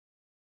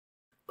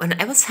When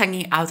I was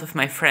hanging out with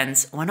my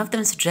friends, one of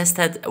them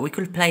suggested we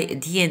could play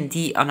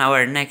D&D on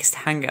our next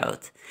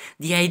hangout.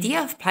 The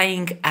idea of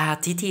playing a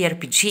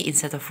TTRPG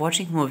instead of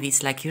watching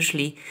movies like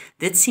usually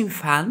did seem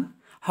fun.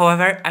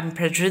 However, I'm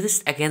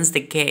prejudiced against the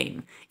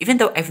game, even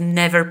though I've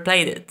never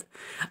played it.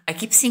 I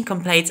keep seeing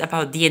complaints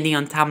about D&D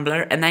on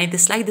Tumblr, and I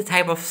dislike the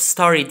type of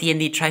story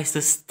D&D tries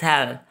to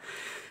tell.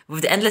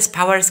 With the endless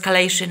power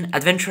escalation,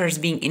 adventurers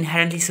being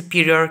inherently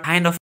superior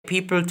kind of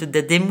people to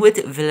the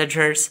dimwit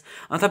villagers.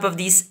 On top of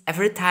these,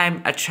 every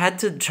time I tried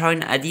to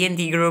join a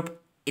D&D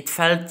group, it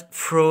fell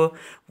through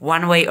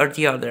one way or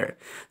the other.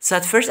 So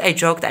at first I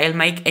joked I'll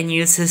make a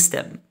new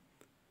system.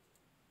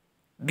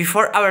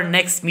 Before our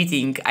next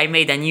meeting, I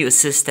made a new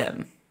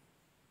system.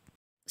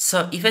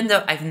 So even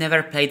though I've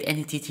never played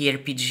any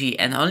TTRPG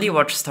and only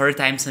watched story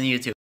times on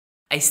YouTube,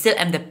 I still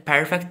am the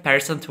perfect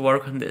person to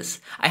work on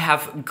this. I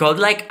have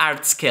godlike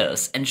art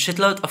skills and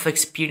shitload of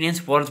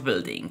experience world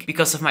building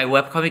because of my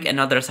webcomic and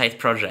other side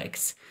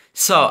projects.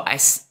 So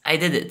I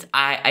did it.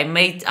 I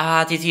made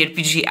a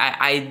TTRPG.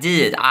 I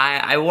did it.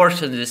 I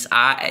worked on this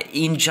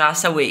in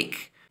just a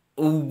week.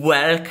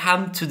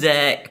 Welcome to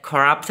the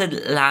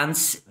corrupted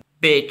lands,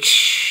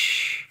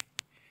 bitch.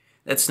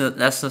 That's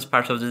not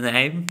part of the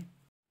name.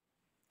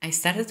 I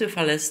started with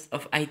a list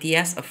of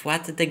ideas of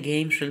what the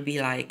game should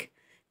be like.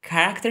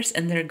 Characters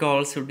and their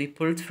goals will be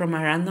pulled from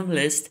a random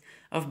list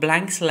of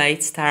blank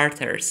slate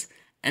starters,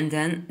 and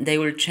then they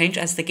will change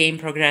as the game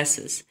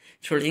progresses.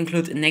 It will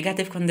include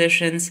negative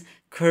conditions,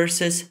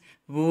 curses,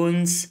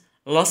 wounds,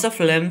 loss of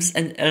limbs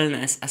and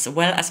illness, as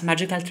well as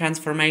magical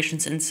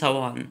transformations and so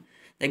on.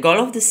 The goal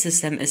of this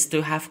system is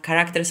to have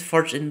characters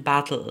forged in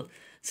battle,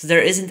 so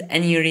there isn't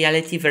any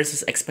reality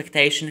versus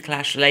expectation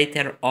clash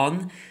later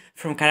on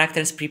from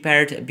characters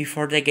prepared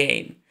before the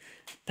game.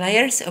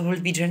 Players will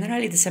be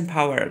generally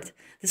disempowered.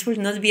 This will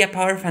not be a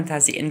power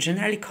fantasy, and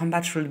generally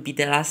combat should be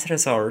the last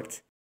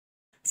resort.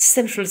 The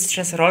system should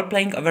stress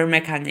role-playing over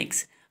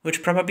mechanics,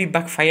 which probably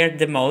backfired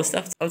the most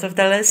out of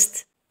the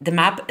list. The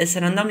map is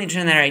randomly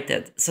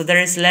generated, so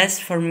there is less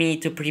for me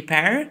to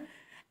prepare,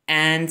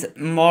 and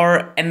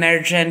more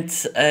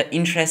emergent,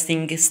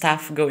 interesting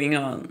stuff going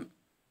on.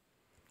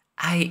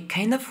 I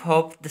kind of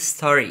hope the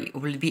story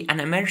will be an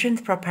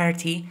emergent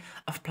property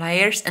of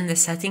players and the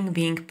setting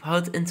being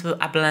put into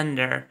a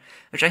blender,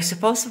 which I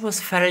suppose was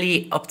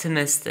fairly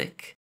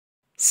optimistic.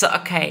 So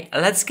okay,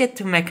 let's get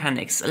to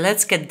mechanics,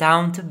 let's get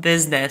down to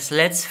business,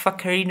 let's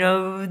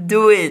fuckerino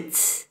do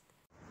it!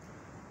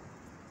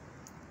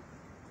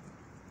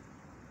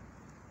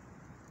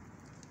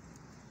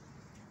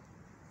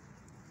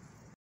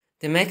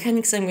 The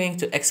mechanics I'm going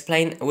to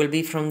explain will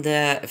be from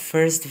the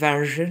first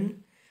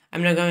version.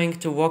 I'm not going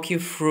to walk you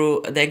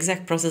through the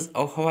exact process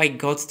of how I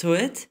got to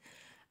it,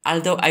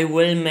 although I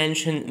will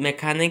mention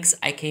mechanics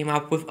I came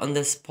up with on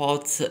the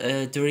spot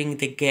during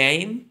the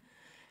game,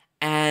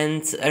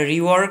 and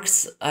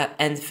reworks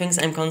and things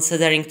I'm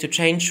considering to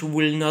change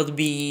will not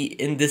be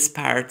in this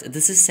part.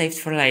 This is saved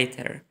for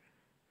later.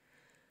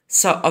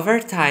 So over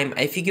time,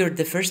 I figured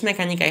the first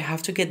mechanic I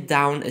have to get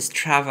down is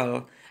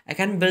travel. I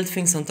can build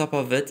things on top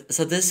of it,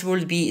 so this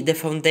will be the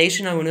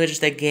foundation on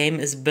which the game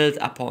is built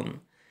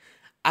upon.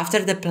 After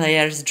the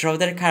players draw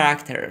their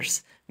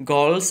characters,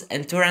 goals,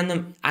 and 2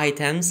 random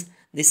items,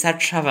 they start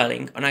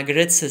traveling on a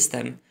grid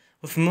system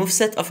with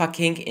moveset of a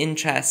king in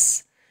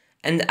chess.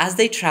 And as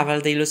they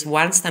travel, they lose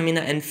 1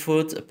 stamina and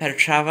food per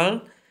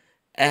travel,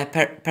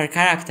 per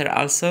character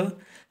also.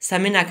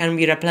 Stamina can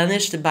be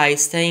replenished by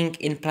staying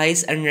in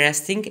place and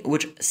resting,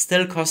 which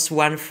still costs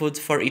 1 food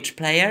for each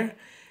player,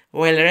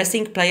 while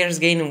resting players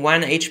gain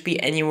 1 HP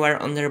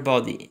anywhere on their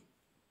body.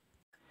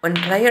 When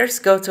players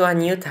go to a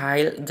new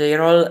tile, they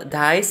roll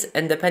dice,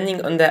 and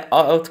depending on the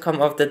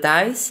outcome of the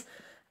dice,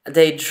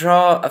 they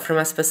draw from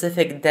a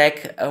specific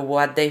deck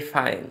what they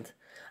find.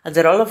 At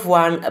the roll of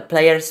 1,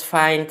 players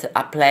find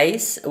a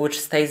place,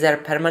 which stays there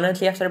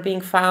permanently after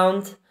being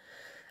found.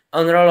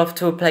 On roll of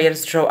 2,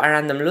 players draw a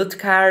random loot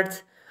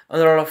card. On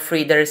roll of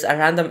 3, there is a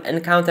random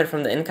encounter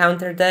from the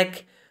encounter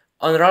deck.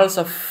 On rolls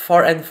of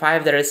 4 and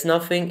 5, there is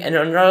nothing, and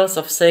on rolls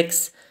of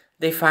 6,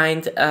 they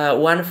find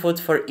 1 food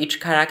for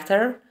each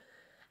character.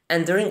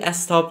 And during a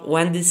stop,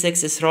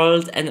 1d6 is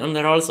rolled, and on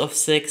the rolls of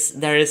 6,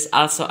 there is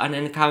also an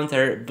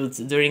encounter, but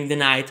during the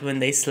night when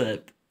they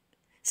sleep.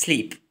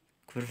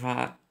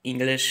 Kurwa,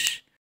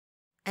 English.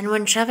 And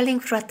when traveling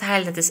through a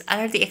tile that is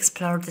already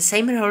explored, the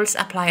same rules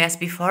apply as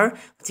before,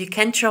 but you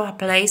can't draw a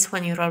place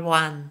when you roll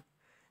 1.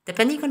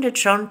 Depending on the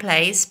drawn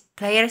place,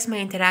 players may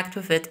interact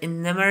with it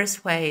in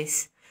numerous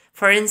ways.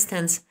 For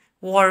instance,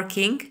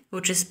 working,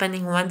 which is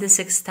spending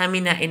 1d6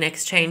 stamina in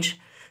exchange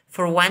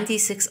for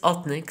 1d6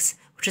 otniks,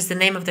 which is the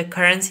name of the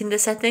currency in the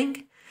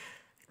setting.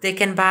 They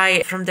can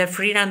buy from the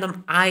 3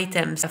 random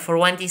items for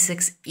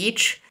 1d6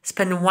 each,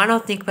 spend 1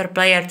 otnik per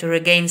player to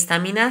regain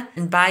stamina,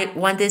 and buy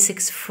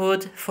 1d6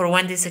 food for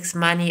 1d6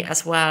 money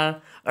as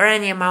well, or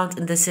any amount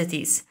in the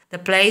cities. The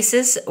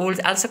places would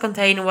also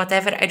contain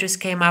whatever I just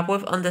came up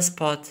with on the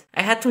spot.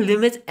 I had to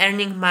limit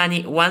earning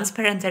money once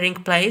per entering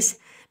place,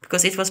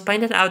 because it was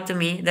pointed out to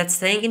me that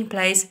staying in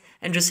place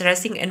and just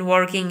resting and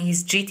working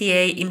is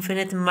GTA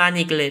Infinite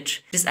Money glitch.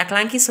 It is a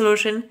clunky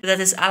solution, but that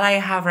is all I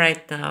have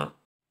right now.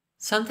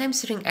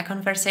 Sometimes during a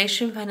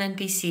conversation with an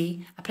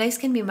NPC, a place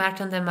can be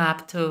marked on the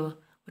map too,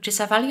 which is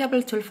a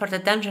valuable tool for the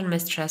dungeon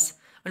mistress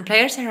when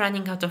players are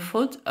running out of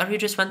food or you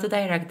just want to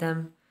direct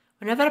them.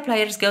 Whenever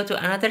players go to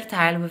another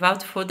tile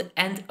without food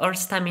and or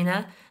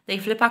stamina, they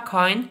flip a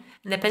coin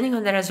and depending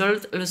on the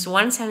result lose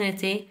 1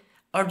 sanity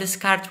or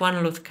discard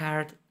 1 loot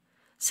card.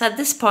 So at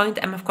this point,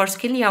 I'm of course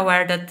keenly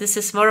aware that this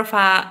is more of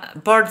a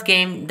board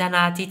game than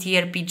a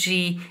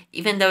TTRPG,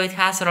 even though it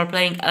has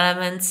role-playing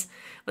elements,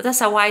 but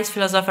as a wise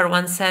philosopher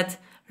once said,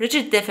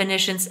 rigid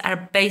definitions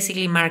are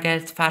basically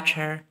Margaret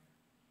Thatcher.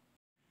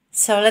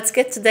 So let's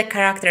get to the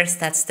character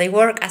stats. They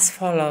work as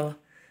follow.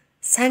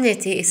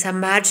 Sanity is a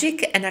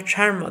magic and a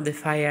charm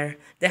modifier.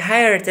 The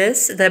higher it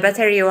is, the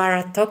better you are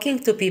at talking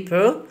to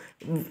people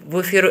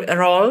with your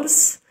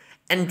roles,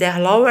 and the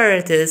lower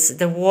it is,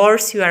 the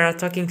worse you are at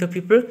talking to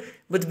people,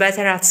 but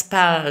better at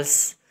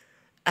spells.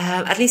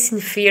 At least in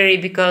theory,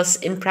 because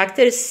in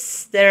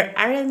practice there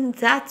aren't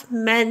that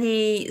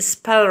many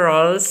spell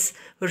rolls,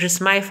 which is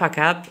my fuck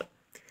up.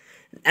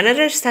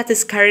 Another stat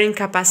is carrying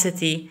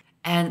capacity.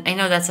 And I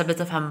know that's a bit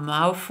of a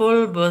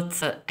mouthful,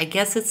 but I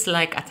guess it's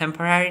like a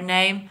temporary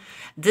name.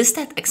 This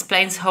stat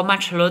explains how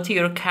much loot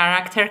your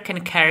character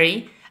can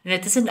carry, and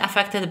it isn't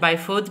affected by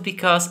food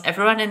because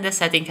everyone in the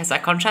setting has a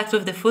contract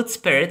with the food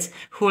spirits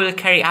who will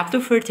carry up to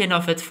 13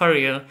 of it for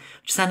you,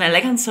 which is an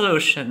elegant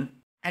solution.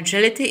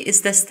 Agility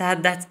is the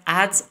stat that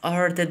adds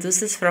or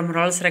deduces from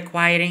rolls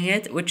requiring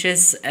it, which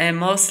is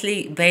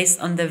mostly based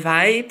on the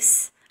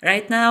vibes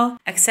right now,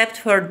 except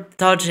for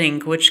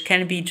dodging, which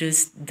can be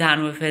just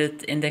done with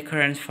it in the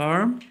current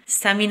form.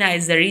 Stamina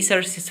is the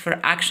resources for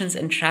actions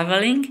and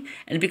traveling,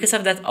 and because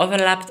of that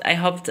overlap, I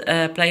hoped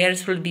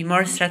players will be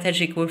more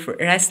strategic with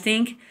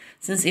resting,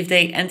 since if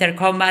they enter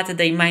combat,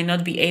 they might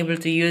not be able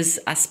to use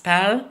a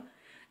spell.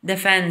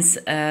 Defense,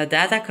 the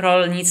attack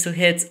roll needs to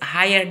hit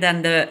higher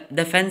than the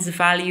defense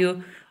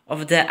value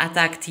of the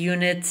attacked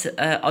unit,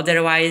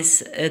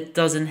 otherwise it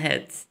doesn't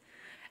hit.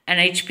 And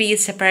HP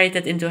is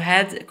separated into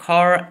head,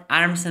 core,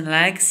 arms and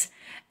legs,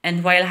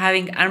 and while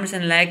having arms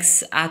and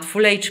legs at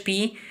full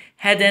HP,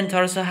 head and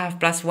torso have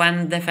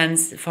 +1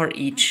 defense for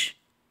each.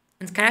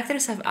 And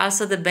characters have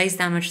also the base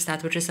damage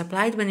stat, which is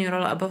applied when you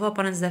roll above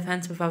opponent's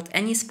defense without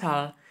any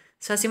spell.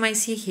 So as you might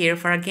see here,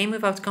 for a game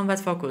without combat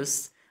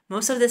focus,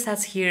 most of the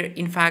stats here,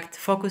 in fact,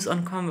 focus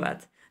on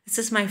combat. This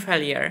is my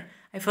failure.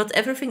 I thought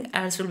everything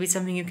else would be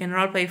something you can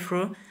roleplay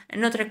through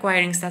and not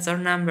requiring stats or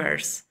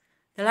numbers.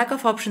 The lack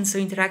of options to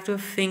interact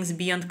with things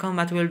beyond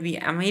combat will be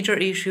a major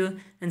issue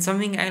and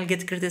something I'll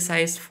get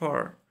criticized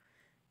for.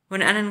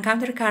 When an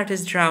encounter card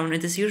is drawn,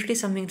 it is usually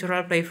something to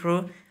roleplay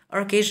through, or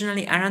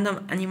occasionally a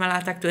random animal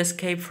attack to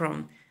escape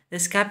from. The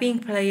escaping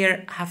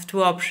player have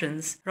 2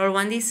 options: roll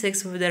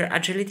 1d6 with their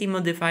agility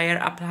modifier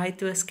applied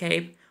to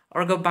escape,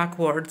 or go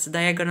backwards,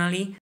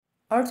 diagonally,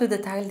 or to the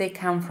tile they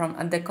come from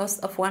at the cost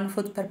of 1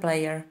 foot per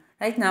player.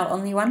 Right now,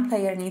 only 1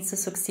 player needs to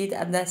succeed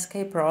at the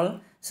escape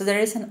roll, so there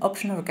is an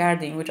option of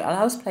guarding, which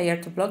allows player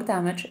to block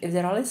damage if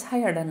the roll is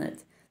higher than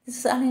it. This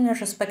is in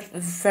retrospect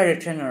very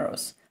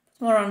generous,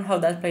 but more on how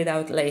that played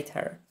out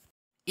later.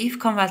 If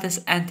combat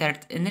is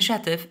entered,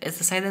 initiative is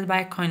decided by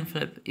a coin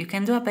flip. You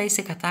can do a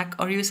basic attack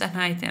or use an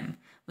item,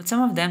 but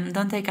some of them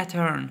don't take a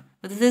turn,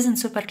 but it isn't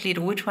super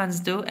clear which ones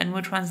do and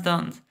which ones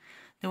don't.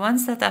 The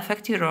ones that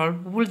affect your roll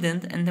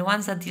wouldn't, and the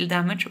ones that deal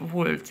damage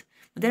would.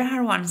 But there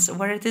are ones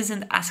where it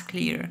isn't as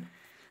clear.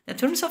 The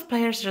turns of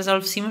players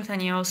resolve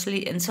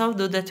simultaneously, and so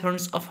do the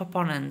turns of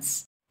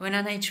opponents. When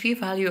an HP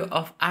value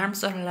of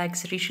arms or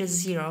legs reaches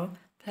 0,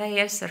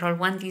 players roll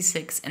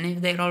 1d6, and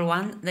if they roll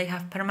 1, they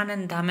have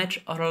permanent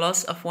damage or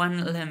loss of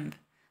 1 limb.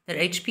 Their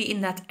HP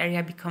in that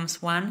area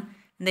becomes 1,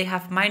 and they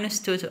have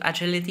 -2 to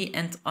agility,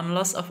 and on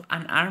loss of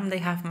an arm they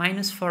have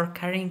 -4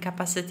 carrying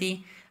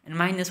capacity and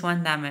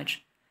 -1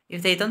 damage.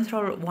 If they don't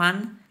roll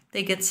 1,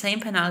 they get same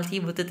penalty,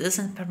 but it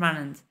isn't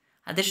permanent.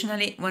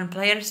 Additionally, when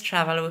players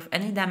travel with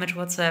any damage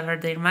whatsoever,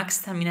 their max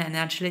stamina and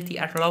agility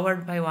are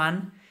lowered by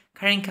 1,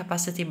 carrying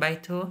capacity by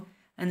 2,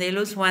 and they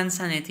lose 1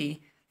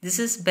 sanity. This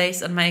is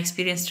based on my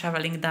experience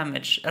traveling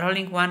damage.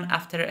 Rolling 1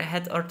 after a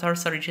head or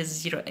torso reaches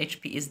 0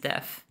 HP is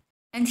death.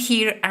 And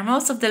here are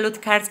most of the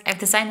loot cards I've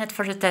designed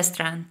for the test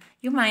run.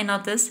 You might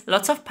notice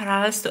lots of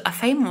parallels to a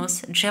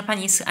famous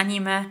Japanese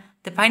anime,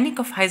 The Binding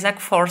of Isaac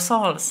 4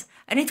 Souls,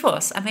 and it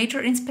was a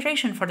major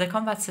inspiration for the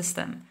combat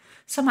system.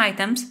 Some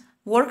items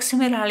work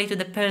similarly to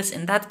the pills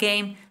in that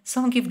game,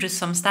 some give just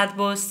some stat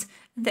boosts,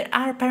 and there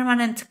are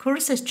permanent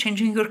curses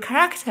changing your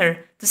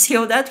character to see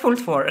how that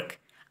would work.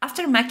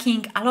 After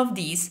making all of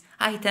these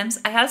items,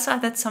 I also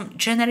added some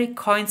generic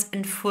coins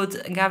and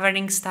food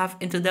gathering stuff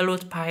into the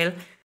loot pile,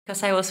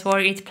 because I was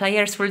worried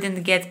players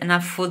wouldn't get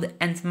enough food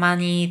and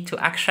money to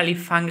actually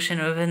function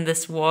within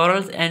this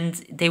world and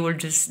they will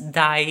just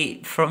die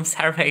from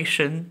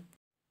starvation.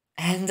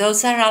 And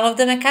those are all of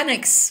the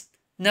mechanics.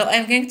 Now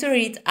I'm going to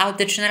read out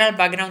the general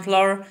background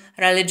lore,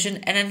 religion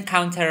and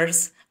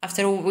encounters,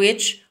 after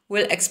which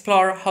we'll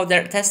explore how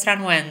their test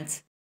run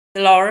went.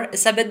 The lore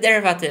is a bit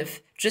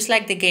derivative, just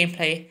like the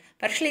gameplay,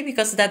 partially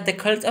because that the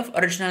cult of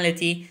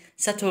originality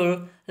is a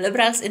tool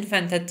liberals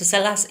invented to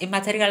sell us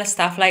immaterial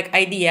stuff like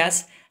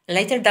ideas,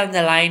 later down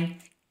the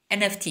line,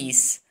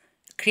 NFTs.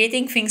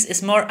 Creating things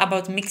is more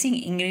about mixing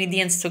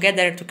ingredients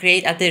together to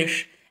create a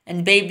dish,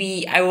 and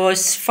baby, I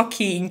was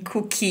fucking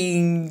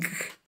cooking.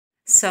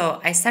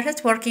 So, I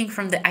started working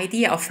from the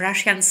idea of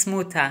Russian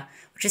smuta,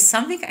 which is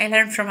something I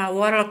learned from a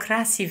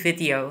Warocracy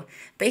video.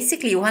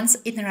 Basically, once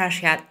in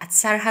Russia, a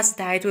Tsar has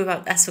died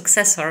without a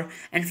successor,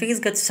 and things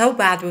got so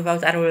bad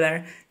without a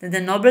ruler that the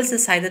nobles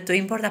decided to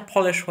import a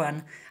Polish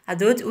one, a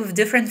dude with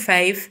different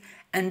faith,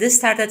 and this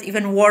started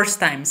even worse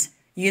times.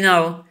 You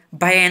know,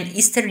 by an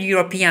Eastern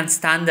European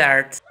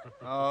standard.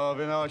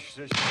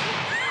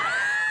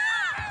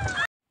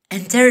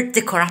 Enter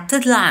the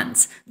corrupted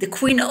lands. The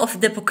queen of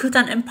the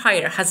Pokutan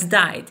Empire has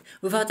died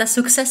without a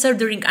successor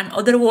during an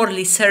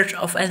otherworldly surge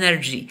of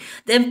energy.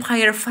 The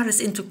empire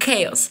falls into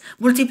chaos.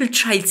 Multiple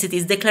child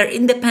cities declare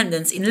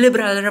independence in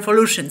liberal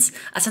revolutions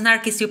as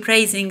anarchist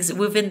uprisings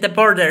within the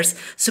borders,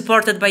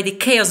 supported by the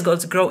chaos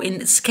gods, grow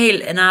in scale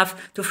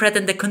enough to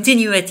threaten the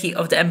continuity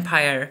of the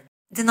empire.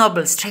 The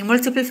nobles try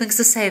multiple things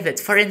to save it,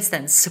 for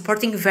instance,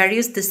 supporting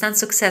various distant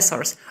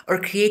successors or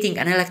creating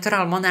an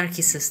electoral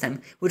monarchy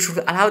system, which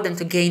would allow them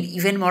to gain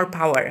even more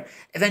power.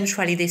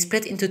 Eventually, they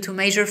split into two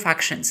major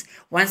factions,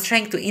 one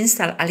trying to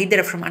install a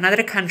leader from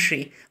another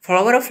country,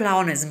 follower of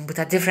Laonism but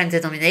a different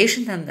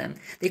denomination than them.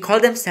 They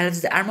call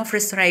themselves the Arm of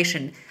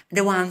Restoration, and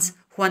the ones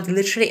who want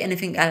literally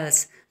anything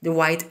else, the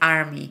White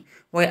Army.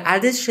 While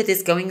all this shit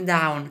is going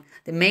down,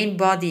 the main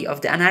body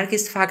of the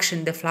anarchist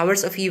faction, the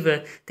Flowers of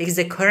Evil, takes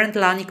the current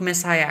Laonic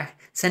Messiah,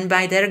 sent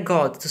by their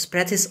god to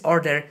spread his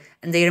order,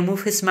 and they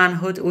remove his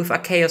manhood with a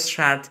Chaos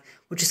Shard,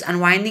 which is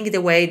unwinding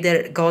the way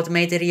their god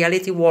made the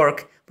reality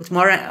work, but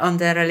more on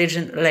the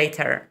religion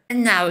later.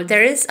 And now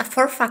there is a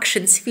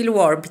four-faction civil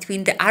war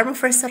between the Arm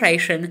of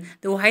Restoration,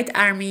 the White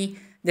Army,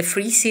 the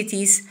Free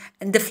Cities,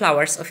 and the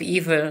Flowers of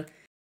Evil.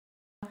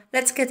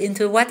 Let's get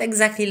into what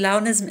exactly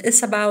Laonism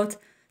is about,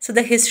 so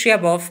the history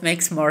above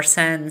makes more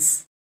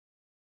sense.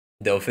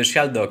 The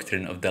official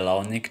doctrine of the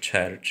Laonic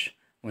Church.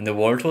 When the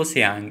world was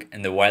young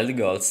and the wild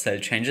gods still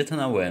changed on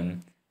a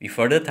whim,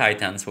 before the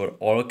Titans were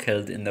all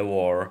killed in the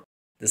war,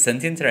 the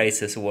sentient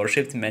races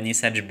worshipped many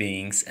such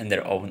beings and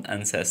their own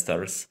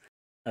ancestors.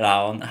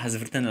 Laon has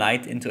written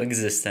light into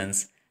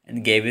existence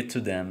and gave it to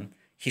them.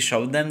 He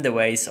showed them the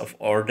ways of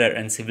order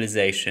and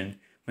civilization.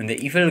 When the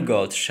evil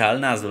god Shal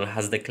Nazul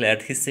has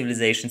declared his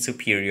civilization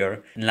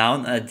superior and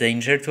Laon a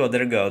danger to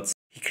other gods,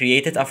 he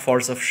created a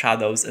force of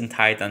shadows and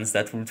titans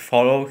that would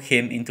follow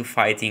him into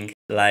fighting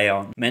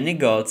Lion. Many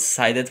gods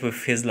sided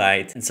with his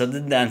light, and so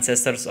did the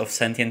ancestors of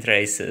sentient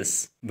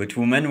races. But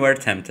women were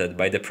tempted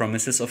by the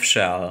promises of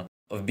Shal,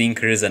 of being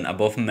risen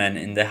above men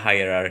in the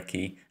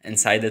hierarchy, and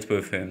sided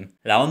with him.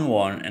 Laon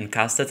won and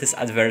casted his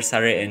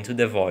adversary into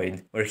the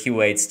void, where he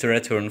waits to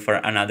return for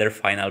another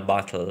final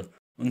battle.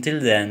 Until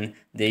then,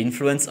 the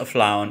influence of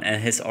Laon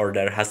and his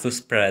order has to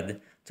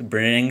spread, to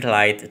bring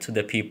light to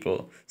the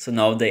people, so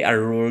now they are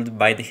ruled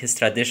by his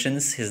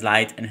traditions, his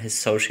light, and his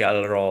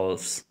social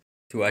roles.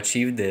 To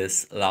achieve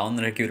this, Laon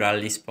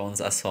regularly spawns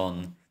a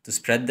son, to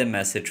spread the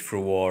message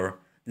through war.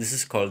 This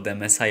is called the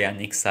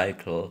Messianic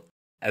cycle.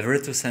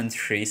 Every 2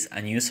 centuries,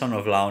 a new son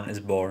of Laon is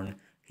born.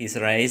 He is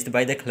raised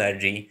by the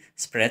clergy,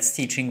 spreads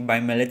teaching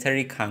by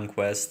military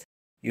conquest,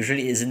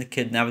 usually isn't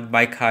kidnapped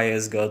by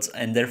chaos gods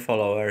and their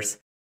followers.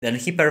 Then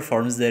he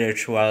performs the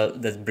ritual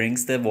that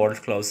brings the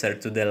world closer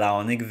to the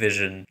Laonic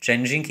vision,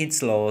 changing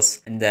its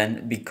laws and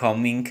then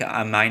becoming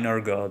a minor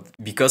god.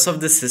 Because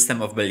of this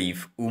system of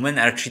belief, women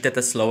are treated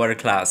as lower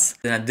class,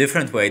 in a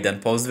different way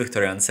than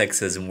post-Victorian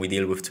sexism we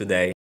deal with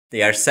today.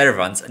 They are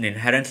servants and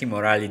inherently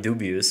morally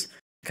dubious,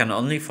 can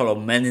only follow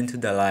men into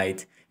the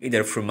light,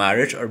 either through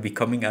marriage or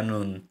becoming a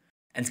nun,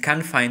 and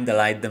can't find the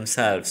light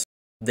themselves.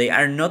 They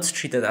are not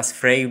treated as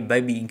frail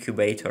baby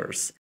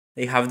incubators.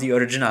 They have the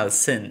original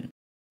sin.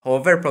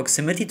 However,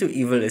 proximity to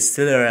evil is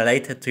still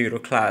related to your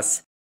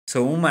class,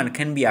 so a woman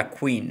can be a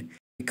queen,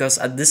 because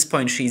at this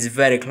point she is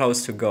very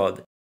close to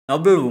God.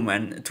 Noble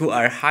women too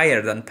are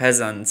higher than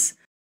peasants.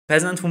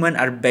 Peasant women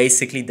are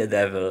basically the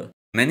devil.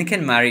 Men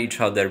can marry each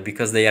other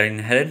because they are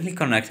inherently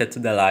connected to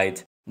the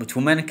light, but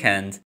women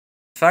can't.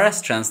 As far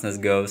as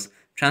transness goes,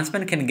 trans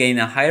men can gain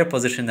a higher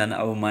position than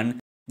a woman,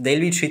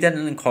 they'll be treated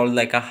and called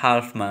like a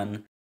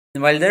half-man.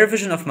 And while their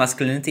vision of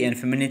masculinity and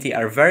femininity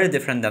are very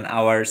different than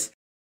ours,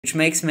 which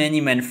makes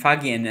many men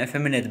fuggy and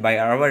effeminate by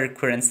our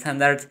current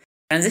standards,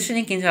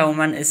 transitioning into a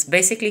woman is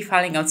basically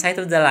falling outside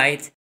of the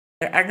light.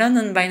 There are no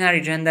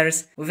non-binary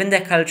genders within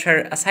the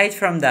culture aside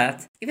from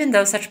that, even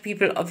though such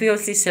people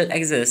obviously still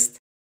exist.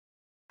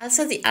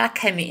 Also, the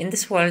alchemy in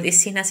this world is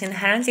seen as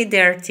inherently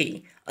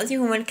dirty. Only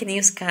women can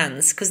use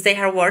guns, because they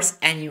are worse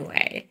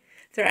anyway.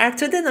 There are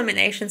 2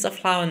 denominations of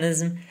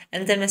Laonism,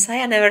 and the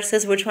Messiah never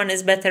says which one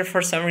is better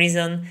for some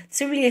reason.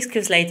 This will be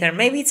excused later.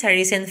 Maybe it's a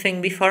recent thing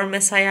before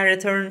Messiah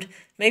returned.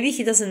 Maybe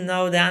he doesn't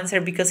know the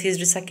answer because he's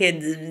just a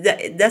kid.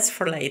 That's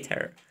for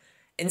later.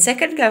 In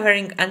Second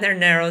Gathering under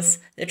Neros,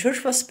 the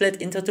church was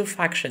split into two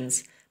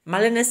factions,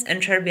 Malinists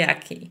and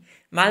Cherbiaki.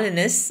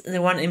 Malinists,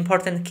 the one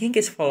important king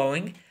is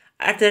following,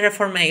 at the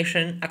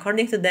Reformation.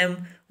 According to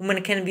them,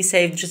 women can be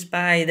saved just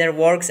by their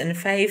works and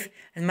faith,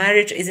 and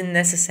marriage isn't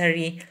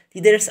necessary.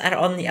 Leaders are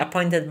only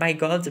appointed by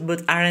God,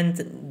 but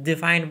aren't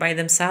divine by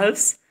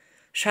themselves.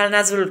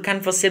 Shalnazul can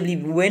possibly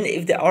win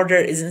if the order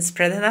isn't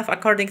spread enough,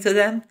 according to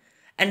them.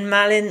 And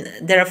Malin,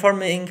 the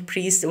reforming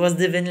priest, was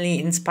divinely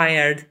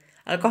inspired.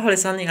 Alcohol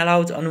is only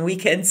allowed on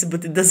weekends,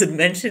 but it doesn't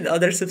mention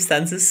other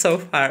substances so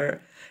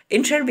far.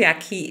 In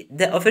Cherbiaki,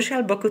 the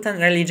official Bokutan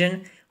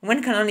religion,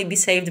 women can only be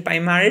saved by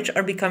marriage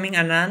or becoming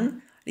a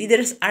nun.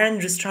 Leaders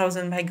aren't just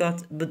chosen by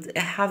God, but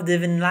have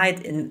divine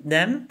light in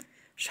them.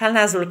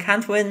 Shalnazul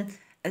can't win,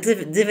 and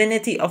the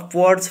divinity of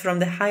words from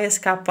the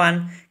highest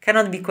Kappan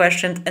cannot be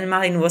questioned, and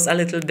Malin was a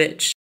little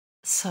bitch.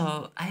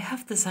 So, I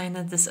have designed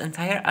this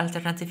entire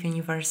alternative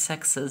universe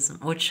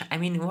sexism, which,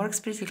 works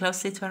pretty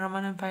closely to a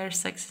Roman Empire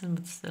sexism,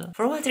 but still.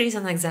 For what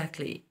reason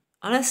exactly?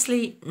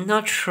 Honestly,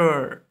 not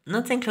sure.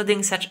 Not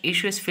including such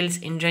issues feels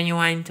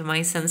ingenuine to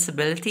my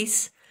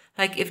sensibilities.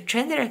 Like, if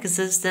gender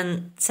exists,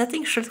 then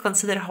settings should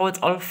consider how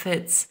it all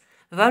fits,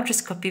 without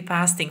just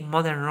copy-pasting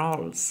modern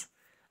roles.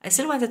 I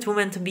still wanted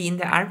women to be in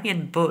the army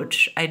and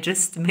butch, I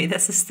just made a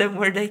system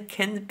where they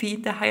can be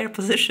in the higher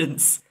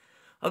positions.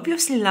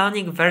 Obviously,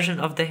 Laonic version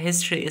of the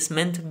history is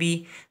meant to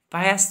be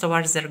biased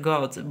towards their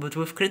god, but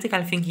with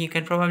critical thinking you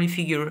can probably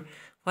figure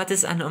what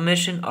is an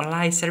omission or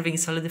lie serving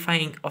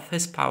solidifying of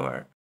his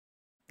power.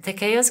 The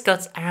Chaos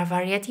Gods are a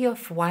variety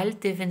of wild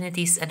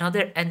divinities and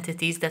other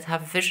entities that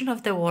have vision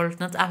of the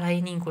world not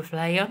aligning with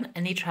Lion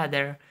and each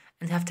other,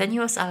 and have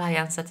tenuous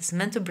alliance that is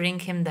meant to bring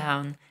him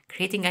down,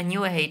 creating a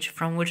new age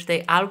from which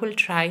they all will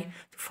try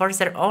to force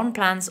their own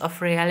plans of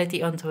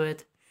reality onto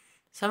it.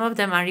 Some of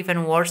them are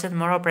even worse and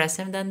more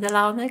oppressive than the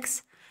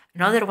Laonics.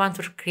 Another want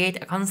to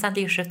create a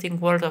constantly shifting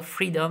world of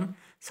freedom,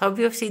 so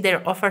obviously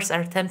their offers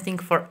are tempting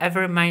for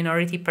every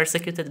minority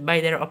persecuted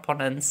by their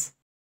opponents.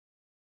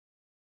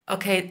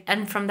 Okay,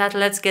 and from that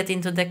let's get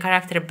into the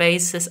character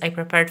bases I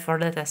prepared for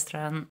the test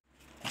run.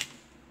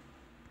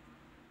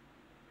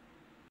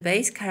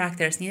 Base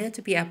characters needed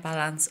to be a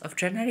balance of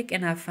generic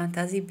enough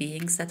fantasy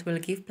beings that will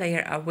give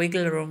player a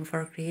wiggle room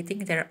for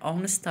creating their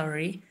own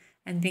story,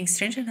 and being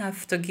strange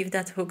enough to give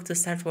that hook to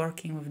start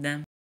working with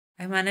them.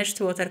 I managed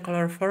to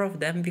watercolor 4 of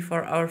them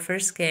before our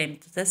first game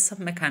to test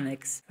some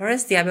mechanics.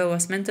 Forest Diablo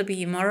was meant to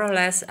be more or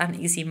less an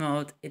easy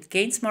mode. It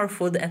gains more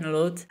food and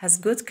loot, has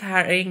good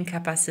carrying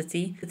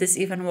capacity, it is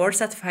even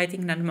worse at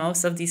fighting than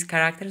most of these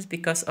characters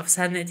because of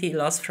sanity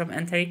loss from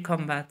entering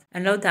combat,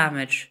 and low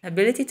damage. The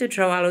ability to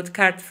draw a loot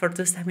card for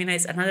 2 stamina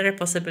is another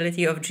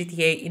possibility of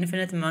GTA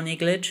Infinite Money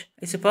glitch.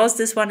 I suppose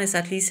this one is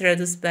at least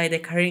reduced by the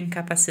carrying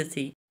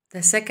capacity.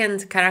 The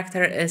second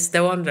character is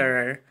the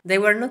Wanderer. They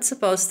were not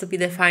supposed to be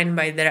defined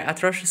by their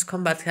atrocious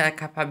combat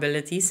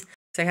capabilities,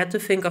 so I had to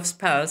think of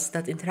spells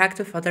that interact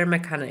with other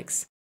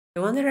mechanics.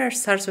 The Wanderer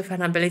starts with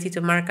an ability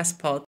to mark a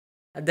spot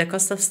at the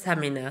cost of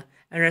stamina,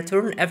 and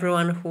return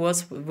everyone who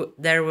was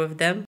there with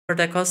them for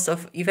the cost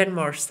of even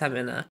more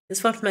stamina.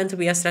 This was meant to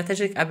be a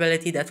strategic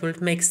ability that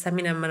would make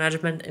stamina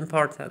management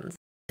important.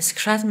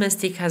 Scrat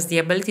Mystic has the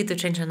ability to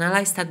change an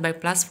ally stat by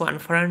 +1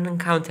 for an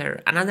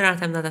encounter, another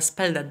attempt at a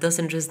spell that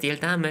doesn't just deal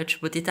damage,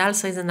 but it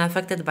also isn't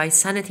affected by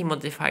sanity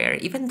modifier,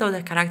 even though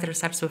the character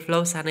starts with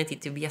low sanity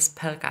to be a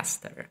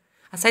spellcaster.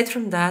 Aside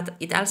from that,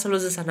 it also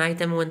loses an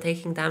item when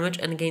taking damage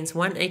and gains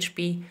 1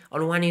 HP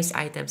on one-use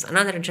items,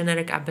 another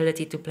generic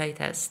ability to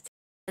playtest.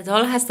 The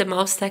doll has the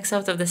most text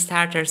out of the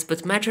starters,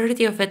 but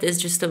majority of it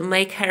is just to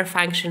make her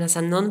function as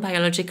a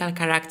non-biological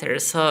character,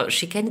 so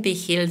she can be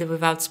healed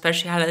without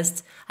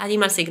specialists,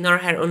 animals ignore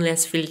her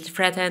unless feel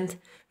threatened,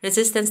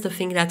 resistance to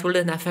things that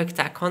wouldn't affect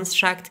a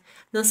construct,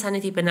 no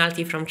sanity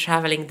penalty from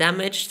traveling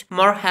damaged,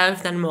 more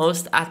health than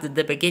most at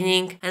the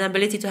beginning, an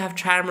ability to have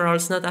charm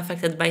rolls not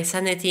affected by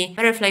sanity,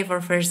 very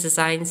flavor first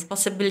designs,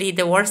 possibly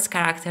the worst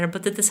character,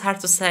 but it is hard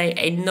to say,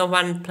 and no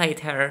one played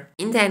her.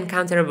 In the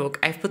encounter book,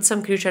 I've put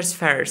some creatures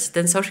first,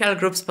 then social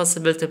groups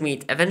possible to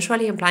meet.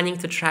 Eventually I'm planning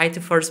to try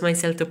to force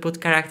myself to put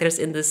characters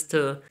in this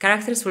too.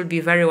 Characters will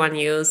be very one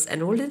use,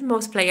 and wouldn't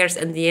most players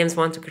and DMs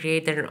want to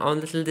create their own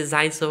little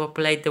designs to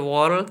populate the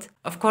world?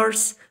 Of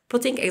course,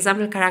 putting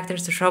example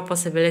characters to show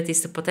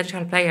possibilities to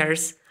potential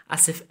players,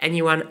 as if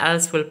anyone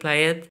else will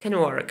play it, can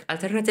work.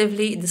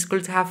 Alternatively, this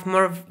could have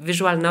more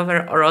visual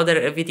novel or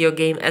other video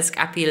game-esque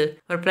appeal,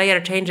 where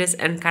player changes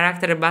and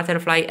character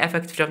butterfly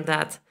effect from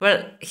that.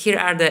 Well, here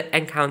are the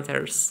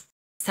encounters.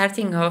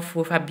 Starting off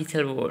with a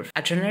Beetlewolf,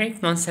 a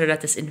generic monster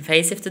that is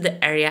invasive to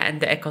the area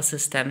and the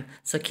ecosystem,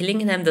 so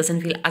killing them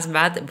doesn't feel as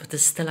bad but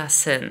is still a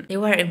sin. They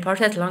were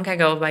imported long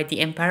ago by the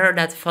Emperor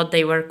that thought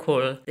they were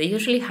cool. They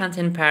usually hunt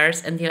in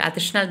pairs and deal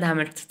additional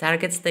damage to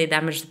targets they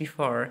damaged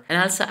before, and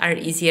also are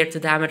easier to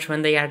damage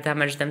when they are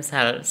damaged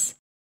themselves.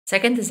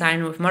 Second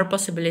design with more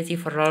possibility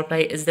for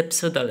roleplay is the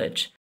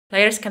Pseudolich.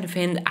 Players can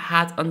find a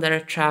hat on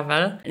their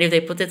travel, and if they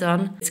put it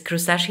on, its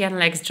crustacean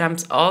legs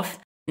jumps off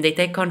and they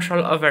take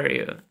control over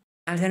you.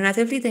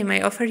 Alternatively, they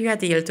may offer you a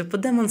deal to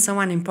put them on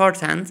someone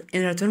important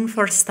in return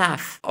for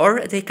stuff,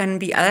 or they can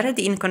be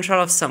already in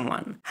control of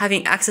someone,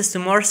 having access to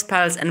more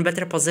spells and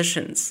better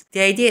positions.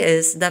 The idea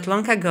is that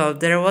long ago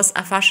there was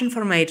a fashion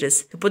for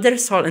mages to put their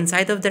soul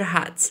inside of their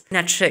hats in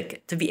a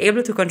trick to be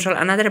able to control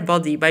another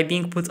body by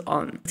being put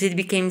on. But it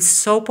became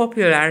so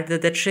popular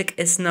that the trick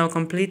is now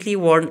completely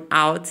worn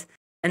out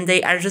and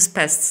they are just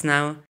pests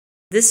now.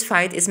 This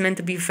fight is meant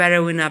to be very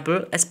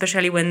winnable,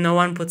 especially when no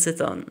one puts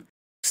it on.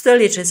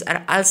 Pseudo-leeches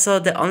are also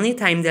the only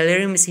time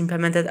delirium is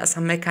implemented as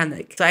a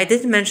mechanic, so I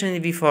did mention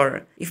it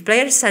before. If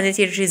players'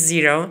 sanity reaches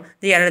 0,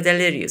 they are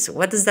delirious.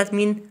 What does that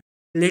mean?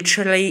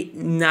 Literally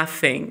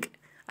nothing.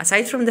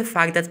 Aside from the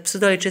fact that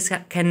pseudo-leeches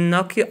can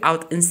knock you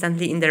out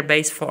instantly in their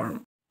base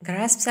form.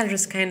 Grasps are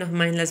just kind of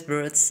mindless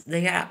brutes.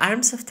 They are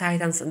arms of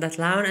titans that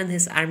Laon and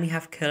his army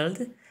have killed,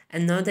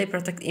 and now they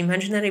protect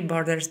imaginary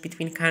borders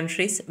between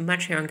countries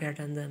much younger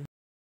than them.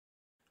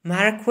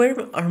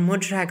 Markworm or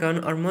Mud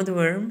Dragon or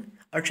Mudworm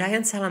or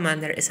giant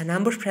salamander is an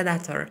ambush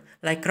predator,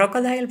 like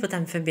crocodile but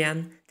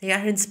amphibian. They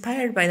are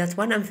inspired by that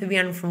one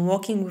amphibian from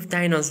Walking with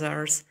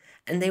Dinosaurs,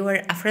 and they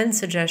were a friend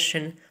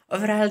suggestion.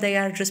 Overall, they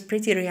are just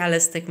pretty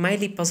realistic,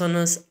 mildly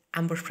poisonous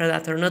ambush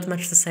predator, not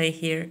much to say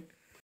here.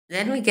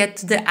 Then we get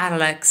to the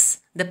Arlex,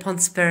 the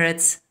pond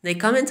spirits. They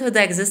come into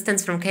the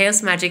existence from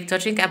chaos magic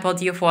touching a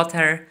body of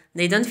water.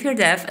 They don't fear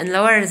death and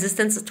lower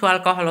resistance to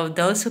alcohol of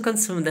those who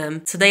consume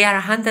them, so they are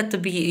hunted to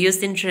be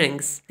used in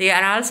drinks. They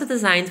are also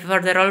designed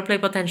for the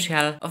roleplay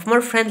potential. Of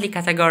more friendly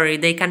category,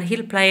 they can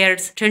heal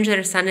players, change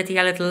their sanity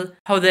a little,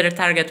 how their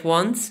target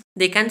wants.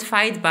 They can't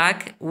fight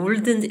back,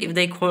 wouldn't if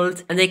they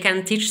could, and they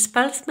can teach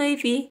spells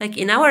maybe? Like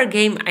in our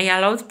game, I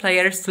allowed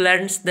players to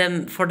learn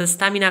them for the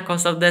stamina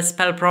cost of the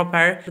spell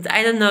proper, but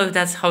I don't know if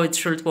that's how it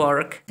should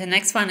work. The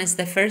next one is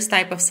the first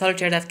type of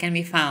soldier that can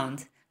be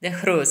found, the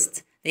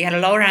Hrust. They are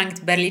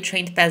low-ranked, barely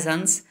trained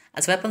peasants.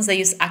 As weapons they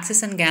use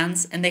axes and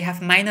guns, and they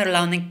have minor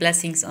Laonic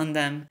blessings on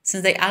them,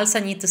 since they also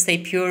need to stay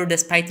pure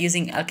despite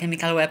using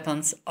alchemical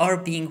weapons or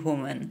being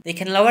human. They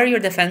can lower your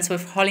defense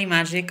with holy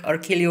magic or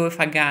kill you with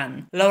a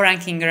gun.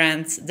 Low-ranking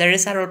grants, there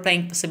is a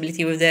role-playing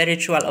possibility with the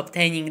ritual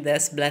obtaining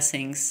these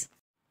blessings.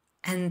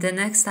 And the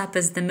next up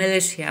is the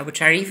militia,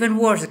 which are even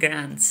worse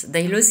grants.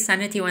 They lose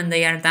sanity when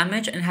they are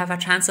damaged and have a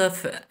chance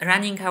of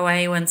running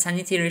away when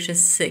sanity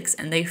reaches 6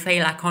 and they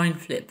fail a coin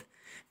flip.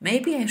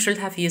 Maybe I should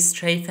have used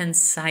straightened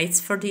sides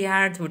for the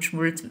art, which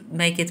would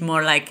make it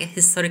more like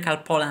historical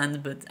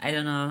Poland, but I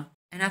don't know.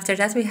 And after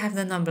that we have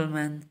the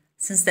noblemen.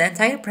 Since the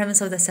entire premise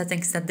of the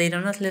setting is that they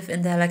do not live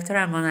in the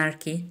electoral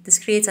monarchy, this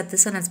creates a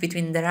dissonance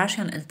between the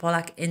Russian and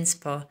Polak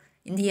inspo.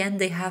 In the end,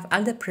 they have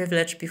all the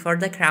privilege before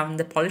the crown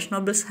the Polish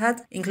nobles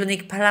had,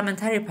 including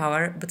parliamentary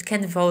power, but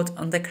can't vote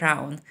on the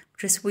crown,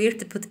 which is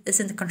weird but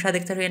isn't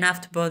contradictory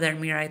enough to bother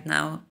me right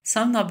now.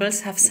 Some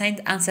nobles have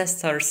saint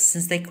ancestors,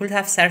 since they could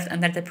have served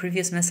under the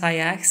previous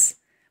messiahs,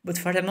 but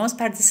for the most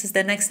part this is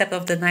the next step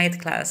of the knight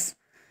class.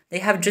 They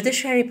have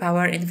judiciary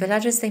power in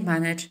villages they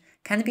manage,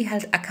 can be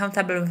held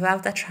accountable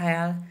without a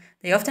trial,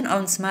 they often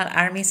own small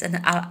armies and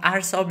are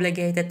also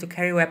obligated to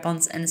carry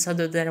weapons, and so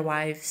do their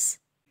wives.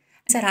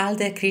 These are all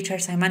the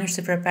creatures I managed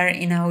to prepare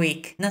in a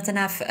week. Not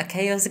enough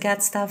Chaos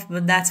God stuff,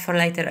 but that's for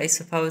later, I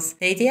suppose.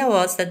 The idea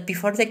was that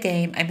before the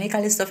game, I make a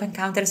list of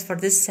encounters for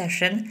this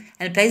session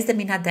and place them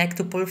in a deck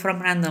to pull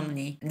from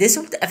randomly. This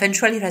would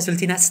eventually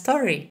result in a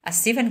story. As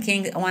Stephen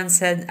King once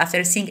said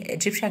after seeing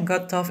Egyptian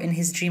god Thoth in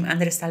his dream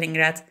under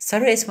Stalingrad,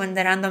 story is when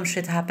the random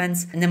shit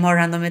happens, and the more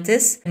random it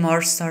is, the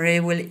more story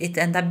will it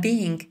end up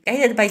being.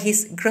 Guided by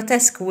his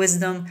grotesque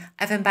wisdom,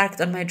 I've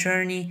embarked on my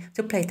journey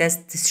to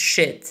playtest this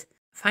shit.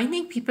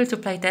 Finding people to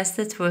playtest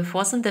it with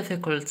wasn't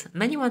difficult.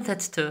 Many wanted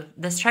to.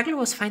 The struggle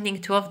was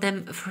finding 2 of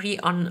them free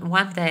on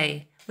one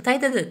day. But I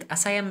did it,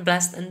 as I am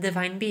blessed and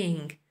divine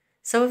being.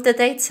 So with the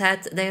date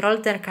set, they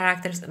rolled their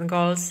characters and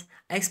goals,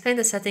 I explained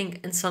the setting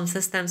and some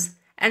systems,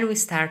 and we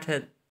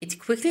started. It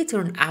quickly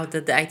turned out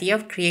that the idea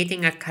of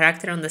creating a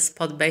character on the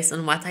spot based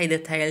on what I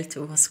detailed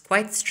was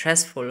quite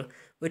stressful,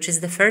 which is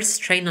the first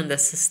strain on the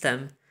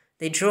system.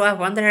 They drew a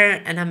wanderer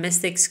and a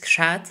mystic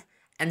shot,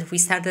 and we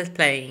started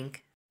playing.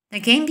 The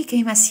game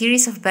became a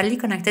series of barely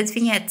connected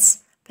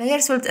vignettes.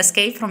 Players would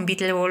escape from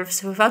beetle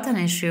wolves without an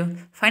issue,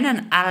 find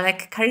an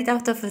Arlek carried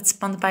out of its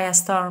pond by a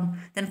storm,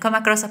 then come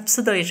across a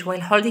pseudo-lich while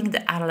holding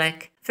the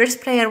Arlek.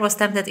 First player was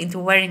tempted into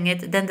wearing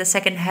it, then the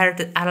second heard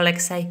the Arlek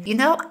say, "You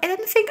know, I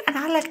don't think an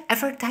Arlek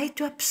ever died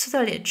to a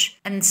pseudo-lich,"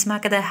 and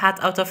smack the hat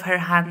out of her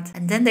hand,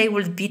 and then they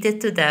would beat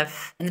it to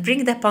death, and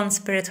bring the pond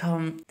spirit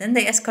home. Then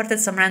they escorted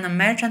some random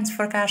merchants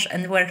for cash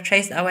and were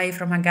chased away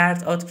from a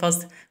guard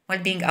outpost while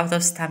being out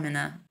of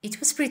stamina. It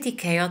was pretty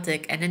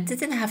chaotic and it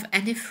didn't have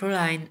any through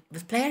line,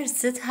 but players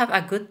did have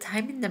a good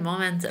time in the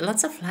moment,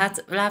 lots of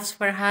laughs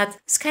were had.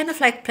 It's kind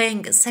of like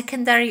playing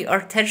secondary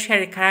or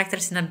tertiary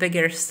characters in a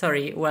bigger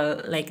story,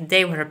 well, like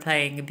they were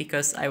playing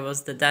because I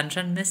was the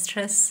dungeon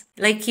mistress.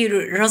 Like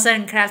your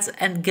Rosencrantz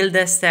and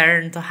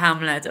Guildenstern to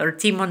Hamlet, or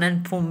Timon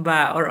and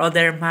Pumbaa, or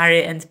other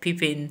Mary and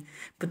Pippin,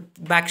 but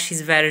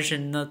Bakshi's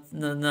version, not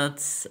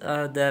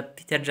the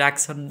Peter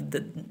Jackson,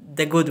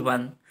 the good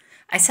one.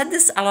 I said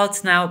this a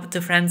lot now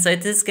to friends, so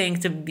it is going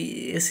to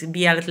be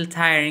a little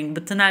tiring,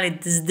 but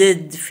tonally this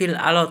did feel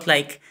a lot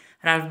like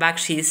Ralph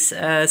Bakshi's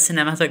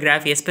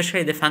cinematography,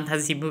 especially the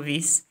fantasy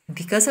movies.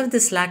 Because of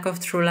this lack of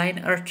through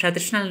line or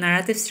traditional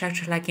narrative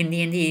structure like in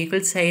D&D, you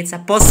could say it's a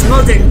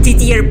postmodern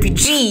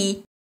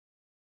TTRPG!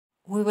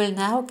 We will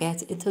now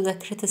get into the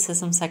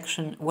criticism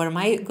section, where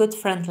my good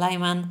friend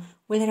Lyman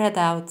will read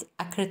out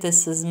a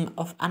criticism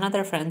of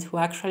another friend who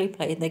actually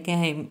played the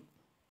game.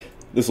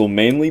 This will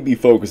mainly be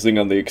focusing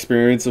on the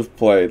experience of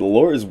play. The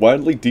lore is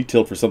widely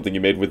detailed for something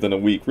you made within a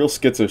week. Real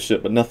schizo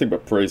shit, but nothing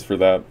but praise for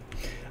that.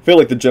 I feel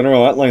like the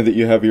general outline that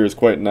you have here is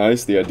quite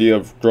nice. The idea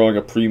of drawing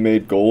a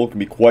pre-made goal can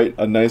be quite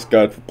a nice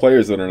guide for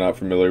players that are not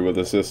familiar with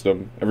the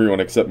system. Everyone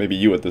except maybe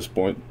you at this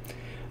point.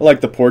 I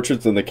like the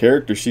portraits and the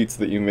character sheets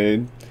that you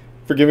made.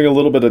 For giving a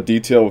little bit of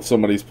detail of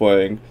somebody's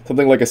playing.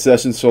 Something like a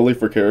session solely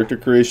for character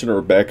creation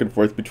or back and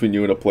forth between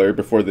you and a player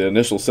before the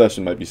initial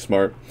session might be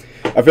smart.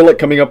 I feel like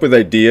coming up with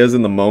ideas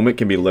in the moment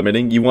can be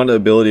limiting. You want the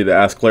ability to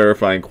ask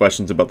clarifying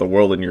questions about the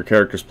world and your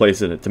character's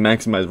place in it to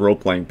maximize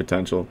role-playing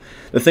potential.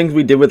 The things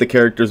we did with the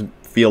characters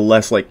feel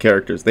less like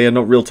characters. They had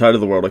no real tie to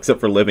the world except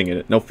for living in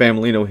it. No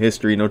family, no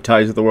history, no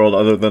ties to the world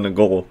other than a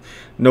goal.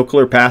 No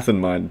clear path in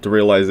mind to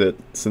realize it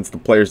since the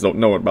players don't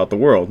know about the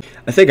world.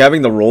 I think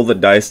having to roll the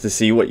dice to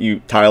see what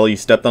tile you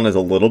stepped on is a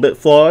little bit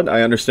flawed.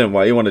 I understand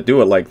why you want to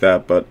do it like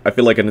that, but I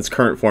feel like in its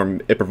current form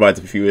it provides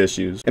a few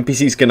issues.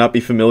 NPCs cannot be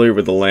familiar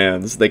with the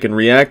lands. They can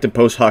react and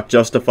post hoc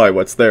justify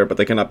what's there, but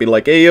they cannot be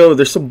like, hey yo,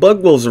 there's some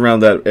bug wolves around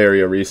that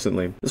area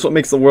recently. This is what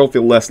makes the world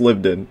feel less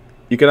lived in.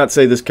 You cannot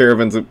say this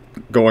caravan's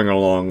going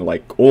along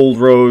like old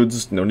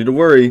roads, no need to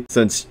worry,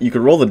 since you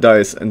could roll the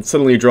dice and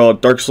suddenly draw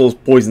Dark Souls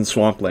poison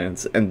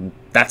swamplands, and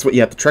that's what you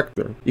have to trek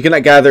through. You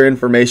cannot gather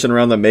information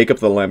around the makeup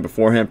of the land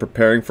beforehand.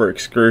 Preparing for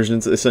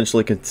excursions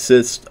essentially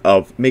consists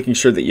of making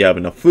sure that you have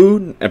enough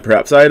food and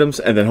perhaps items,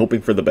 and then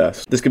hoping for the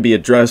best. This could be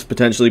addressed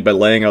potentially by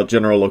laying out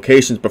general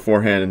locations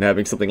beforehand and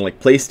having something like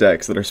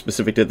playstacks that are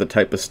specific to the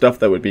type of stuff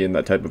that would be in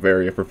that type of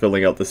area for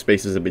filling out the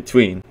spaces in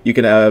between. You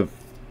can have,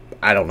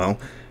 I don't know,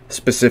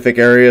 specific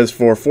areas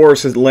for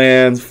forested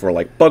lands, for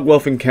like bug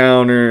wolf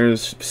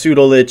encounters,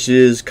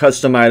 pseudo-liches,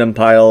 custom item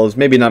piles,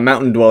 maybe not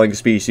mountain dwelling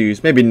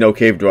species, maybe no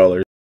cave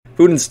dwellers.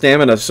 Food and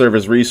stamina serve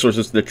as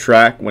resources to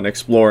track when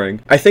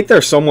exploring. I think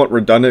they're somewhat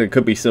redundant and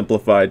could be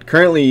simplified.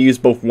 Currently you use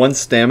both 1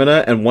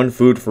 stamina and 1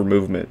 food for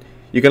movement.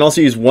 You can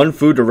also use 1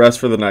 food to rest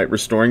for the night,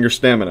 restoring your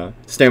stamina.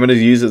 Stamina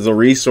is used as a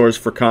resource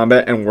for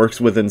combat and works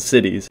within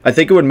cities. I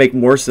think it would make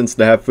more sense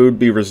to have food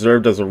be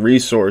reserved as a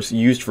resource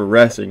used for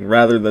resting,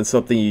 rather than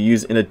something you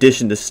use in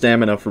addition to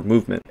stamina for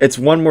movement. It's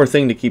one more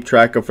thing to keep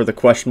track of for the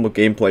questionable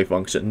gameplay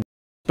function.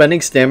 Spending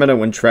stamina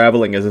when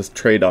traveling is a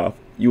trade-off.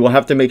 You will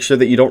have to make sure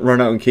that you don't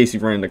run out in case you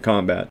run into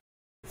combat.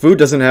 Food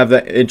doesn't have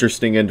that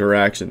interesting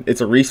interaction.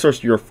 It's a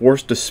resource you're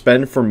forced to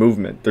spend for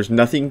movement. There's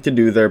nothing to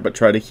do there but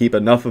try to keep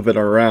enough of it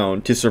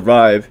around to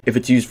survive if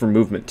it's used for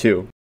movement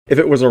too. If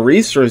it was a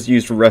resource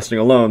used for resting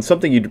alone,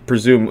 something you'd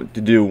presume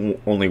to do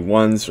only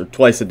once or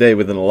twice a day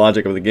within the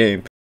logic of the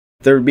game,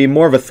 there would be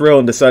more of a thrill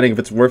in deciding if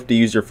it's worth to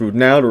use your food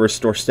now to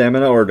restore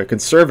stamina or to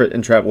conserve it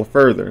and travel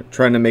further,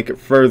 trying to make it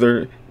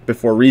further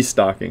before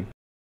restocking.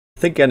 I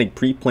think getting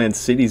pre-planned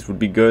cities would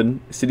be good.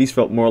 Cities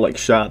felt more like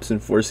shops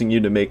and forcing you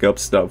to make up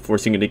stuff,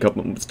 forcing you to come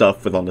up with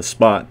stuff on the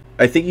spot.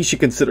 I think you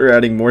should consider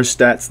adding more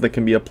stats that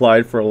can be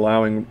applied for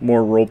allowing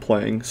more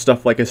role-playing.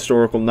 Stuff like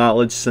historical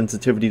knowledge,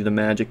 sensitivity to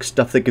magic,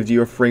 stuff that gives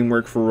you a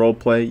framework for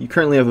roleplay. You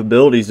currently have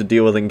abilities to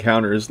deal with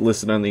encounters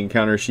listed on the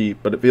encounter sheet,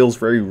 but it feels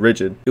very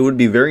rigid. It would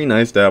be very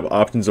nice to have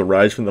options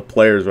arise from the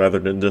players rather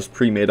than just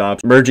pre-made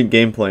options, emergent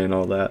gameplay and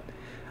all that.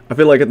 I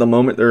feel like at the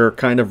moment there are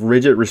kind of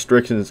rigid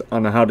restrictions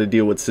on how to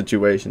deal with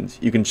situations.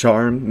 You can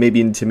charm,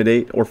 maybe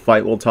intimidate, or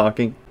fight while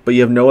talking, but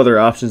you have no other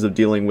options of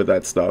dealing with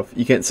that stuff.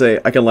 You can't say,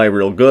 I can lie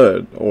real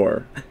good,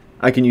 or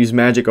I can use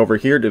magic over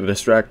here to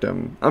distract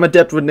him. I'm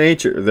adept with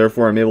nature,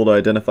 therefore I'm able to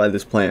identify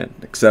this plant,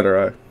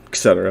 etc.,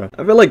 etc.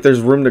 I feel like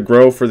there's room to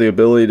grow for the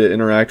ability to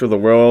interact with the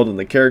world and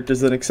the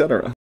characters and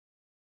etc.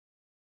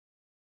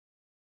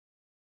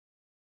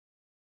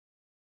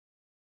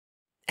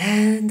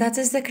 And that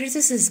is the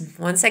criticism.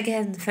 Once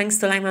again, thanks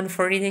to Lyman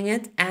for reading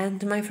it and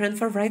to my friend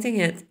for writing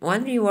it.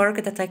 One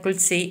rework that I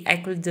could see I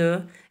could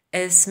do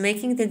is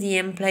making the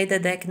DM play the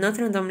deck not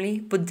randomly,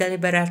 but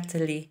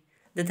deliberately.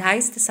 The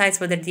dice decides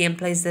whether DM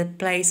plays the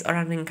place or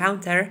an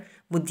encounter,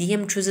 but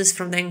DM chooses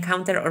from the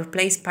encounter or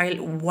place pile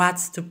what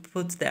to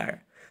put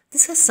there.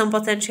 This has some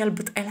potential,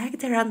 but I like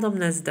the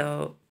randomness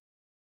though.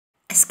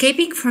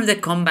 Escaping from the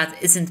combat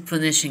isn't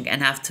punishing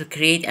enough to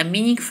create a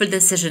meaningful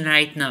decision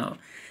right now.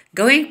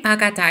 Going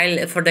back a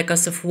tile for the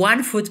cost of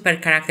 1 food per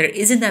character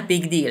isn't a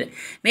big deal.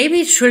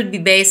 Maybe it should be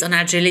based on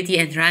agility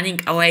and running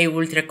away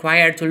would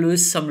require to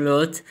lose some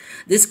loot.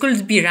 This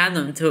could be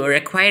random too,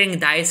 requiring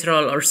dice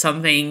roll or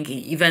something,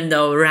 even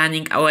though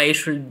running away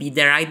should be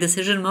the right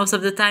decision most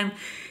of the time.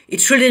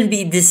 It shouldn't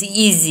be this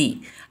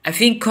easy. I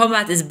think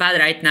combat is bad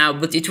right now,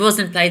 but it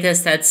wasn't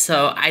playtested,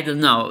 so I don't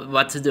know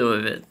what to do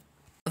with it.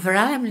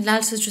 Overall, I'm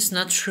also just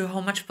not sure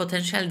how much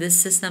potential this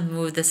system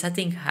with the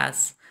setting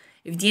has.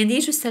 If D&D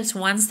just tells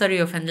one story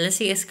of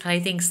endlessly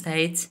escalating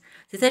states,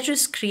 did I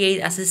just create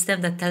a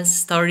system that tells a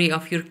story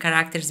of your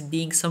characters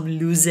being some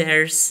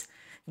losers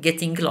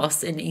getting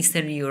lost in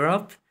Eastern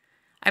Europe?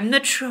 I'm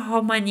not sure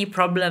how many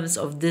problems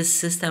of this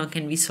system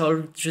can be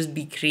solved just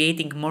by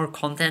creating more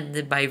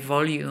content by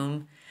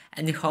volume,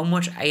 and how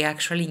much I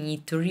actually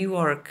need to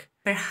rework.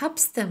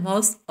 Perhaps the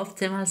most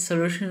optimal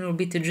solution would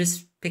be to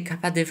just pick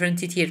up a different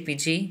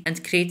TTRPG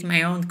and create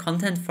my own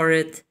content for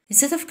it.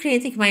 Instead of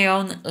creating my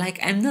own,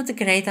 I'm not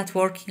great at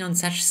working on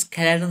such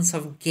skeletons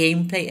of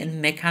gameplay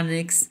and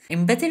mechanics.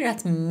 I'm better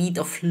at meat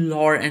of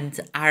lore and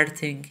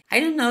arting. I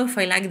don't know if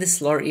I like this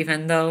lore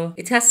even though.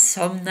 It has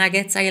some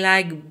nuggets I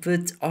like,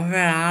 but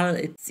overall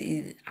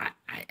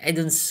I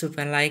don't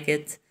super like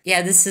it.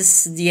 Yeah, this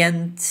is the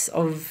end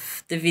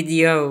of the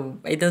video.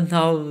 I don't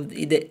know.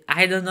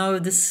 I don't know.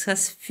 This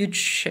has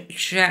future.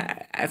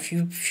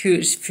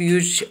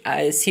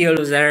 See you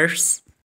losers.